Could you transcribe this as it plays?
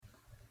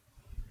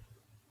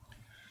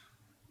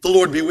The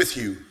Lord be with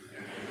you.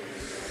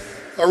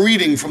 A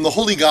reading from the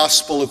Holy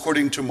Gospel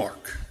according to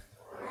Mark.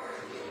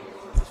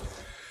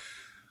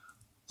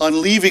 On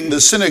leaving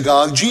the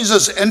synagogue,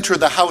 Jesus entered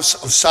the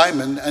house of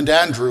Simon and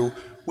Andrew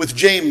with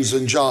James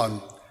and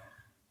John.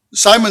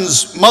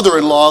 Simon's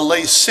mother-in-law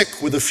lay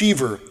sick with a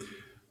fever.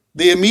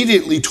 They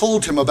immediately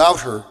told him about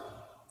her.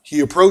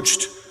 He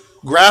approached,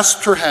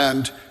 grasped her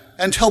hand,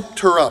 and helped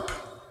her up.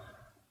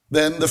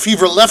 Then the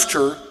fever left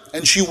her,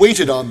 and she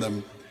waited on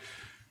them.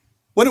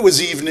 When it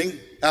was evening,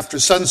 after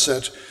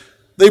sunset,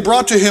 they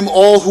brought to him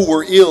all who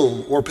were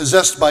ill or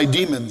possessed by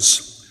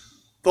demons.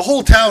 The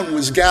whole town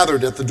was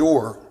gathered at the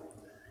door.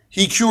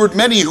 He cured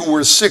many who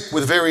were sick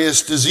with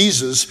various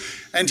diseases,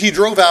 and he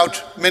drove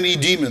out many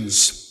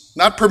demons,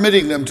 not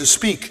permitting them to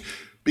speak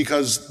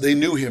because they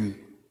knew him.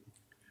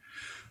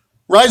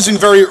 Rising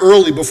very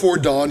early before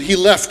dawn, he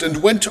left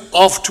and went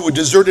off to a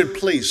deserted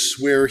place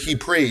where he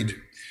prayed.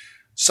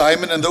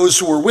 Simon and those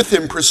who were with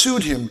him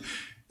pursued him,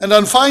 and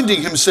on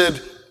finding him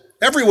said,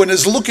 "Everyone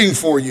is looking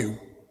for you."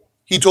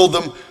 He told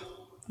them,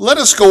 "Let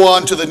us go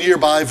on to the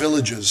nearby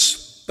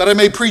villages, that I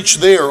may preach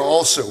there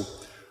also.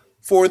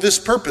 For this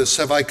purpose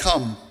have I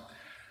come."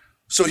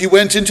 So he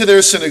went into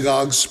their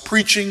synagogues,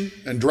 preaching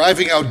and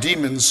driving out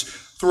demons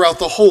throughout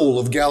the whole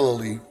of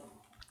Galilee.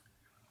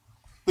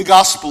 The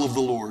Gospel of the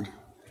Lord.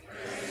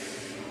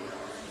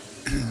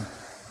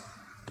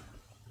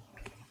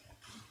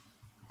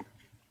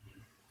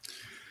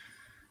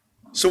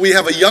 So we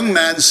have a young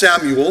man,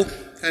 Samuel,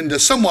 and a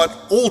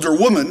somewhat older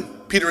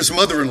woman, Peter's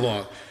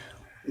mother-in-law.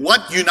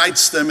 What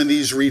unites them in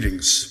these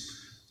readings?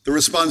 The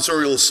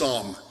responsorial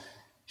psalm,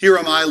 "Here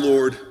am I,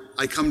 Lord,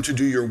 I come to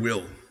do your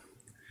will."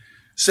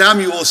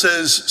 Samuel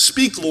says,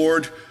 "Speak,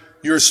 Lord,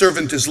 your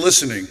servant is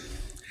listening."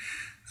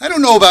 I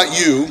don't know about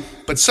you,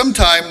 but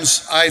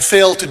sometimes I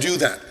fail to do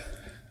that.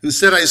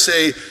 Instead I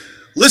say,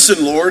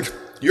 "Listen, Lord,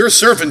 your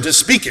servant is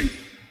speaking."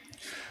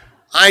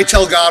 I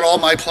tell God all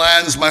my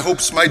plans, my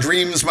hopes, my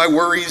dreams, my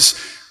worries.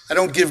 I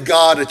don't give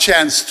God a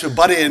chance to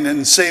butt in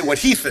and say what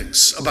he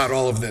thinks about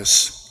all of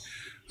this.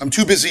 I'm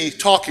too busy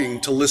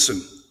talking to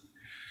listen.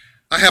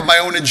 I have my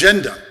own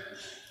agenda.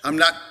 I'm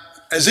not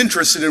as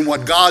interested in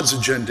what God's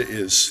agenda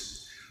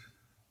is.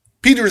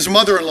 Peter's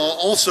mother-in-law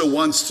also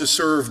wants to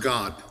serve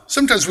God.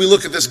 Sometimes we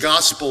look at this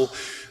gospel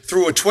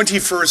through a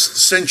 21st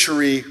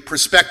century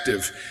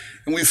perspective,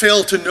 and we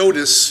fail to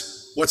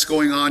notice what's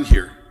going on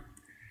here.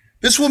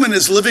 This woman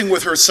is living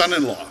with her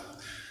son-in-law,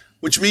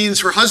 which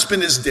means her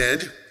husband is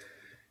dead.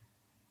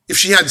 If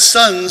she had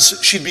sons,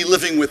 she'd be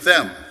living with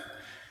them.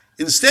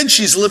 Instead,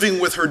 she's living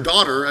with her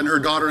daughter and her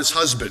daughter's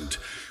husband,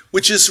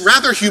 which is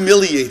rather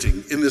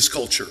humiliating in this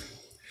culture.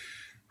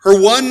 Her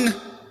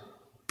one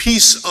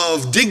piece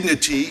of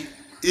dignity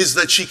is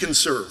that she can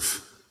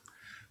serve,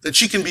 that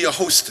she can be a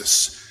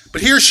hostess.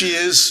 But here she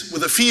is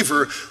with a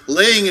fever,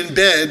 laying in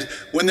bed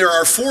when there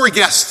are 4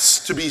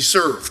 guests to be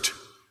served.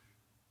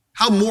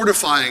 How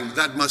mortifying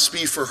that must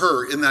be for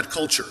her in that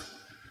culture.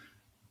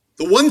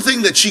 The one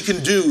thing that she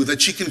can do,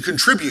 that she can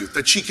contribute,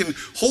 that she can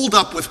hold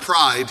up with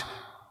pride,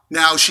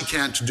 now she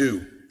can't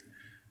do.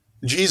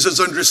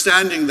 Jesus,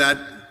 understanding that,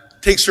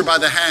 takes her by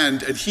the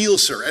hand and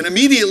heals her. And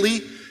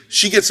immediately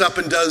she gets up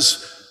and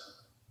does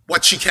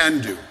what she can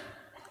do.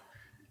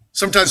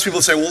 Sometimes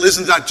people say, well,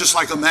 isn't that just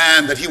like a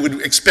man that he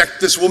would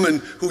expect this woman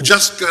who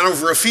just got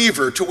over a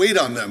fever to wait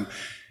on them?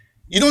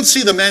 You don't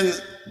see the men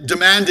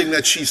demanding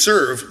that she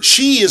serve.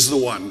 She is the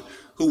one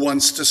who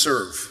wants to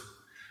serve.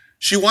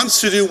 She wants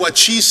to do what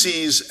she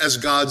sees as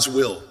God's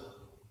will.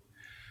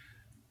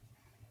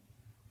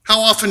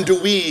 How often do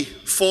we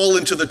fall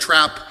into the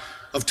trap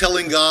of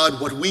telling God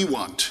what we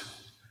want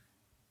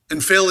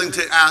and failing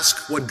to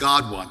ask what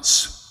God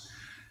wants?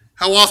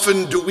 How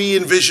often do we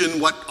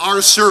envision what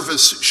our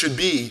service should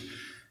be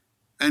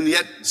and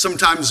yet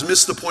sometimes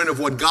miss the point of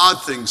what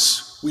God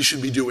thinks we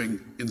should be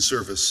doing in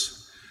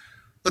service?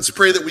 Let's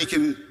pray that we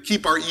can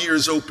keep our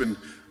ears open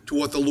to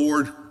what the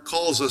Lord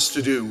calls us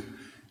to do,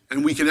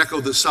 and we can echo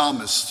the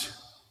psalmist,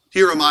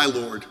 "Here am I,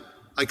 Lord,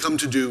 I come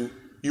to do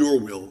your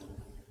will."